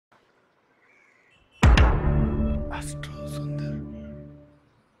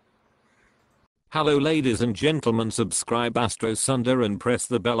Hello ladies and gentlemen, subscribe Astro Sundar and press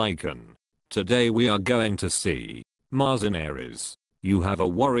the bell icon. Today we are going to see Mars in Aries. You have a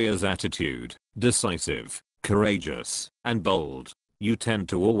warrior's attitude, decisive, courageous, and bold. You tend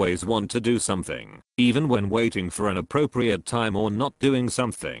to always want to do something, even when waiting for an appropriate time or not doing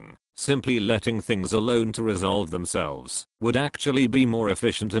something. Simply letting things alone to resolve themselves would actually be more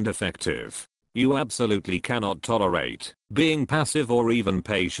efficient and effective. You absolutely cannot tolerate being passive or even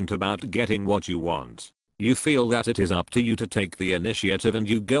patient about getting what you want. You feel that it is up to you to take the initiative and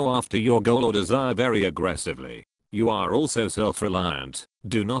you go after your goal or desire very aggressively. You are also self-reliant,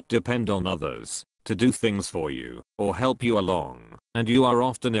 do not depend on others to do things for you or help you along, and you are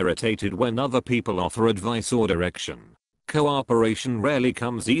often irritated when other people offer advice or direction. Cooperation rarely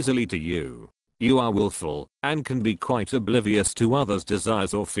comes easily to you. You are willful and can be quite oblivious to others'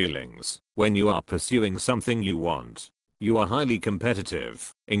 desires or feelings when you are pursuing something you want. You are highly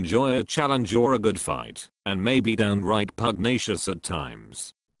competitive, enjoy a challenge or a good fight, and may be downright pugnacious at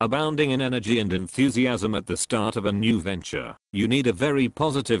times. Abounding in energy and enthusiasm at the start of a new venture, you need a very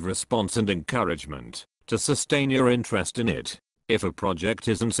positive response and encouragement to sustain your interest in it. If a project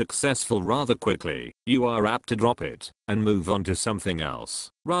isn't successful rather quickly, you are apt to drop it and move on to something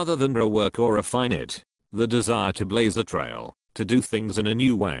else rather than rework or refine it. The desire to blaze a trail, to do things in a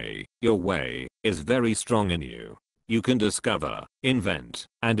new way, your way, is very strong in you. You can discover, invent,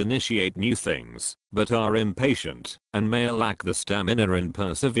 and initiate new things, but are impatient and may lack the stamina and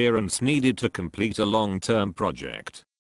perseverance needed to complete a long-term project.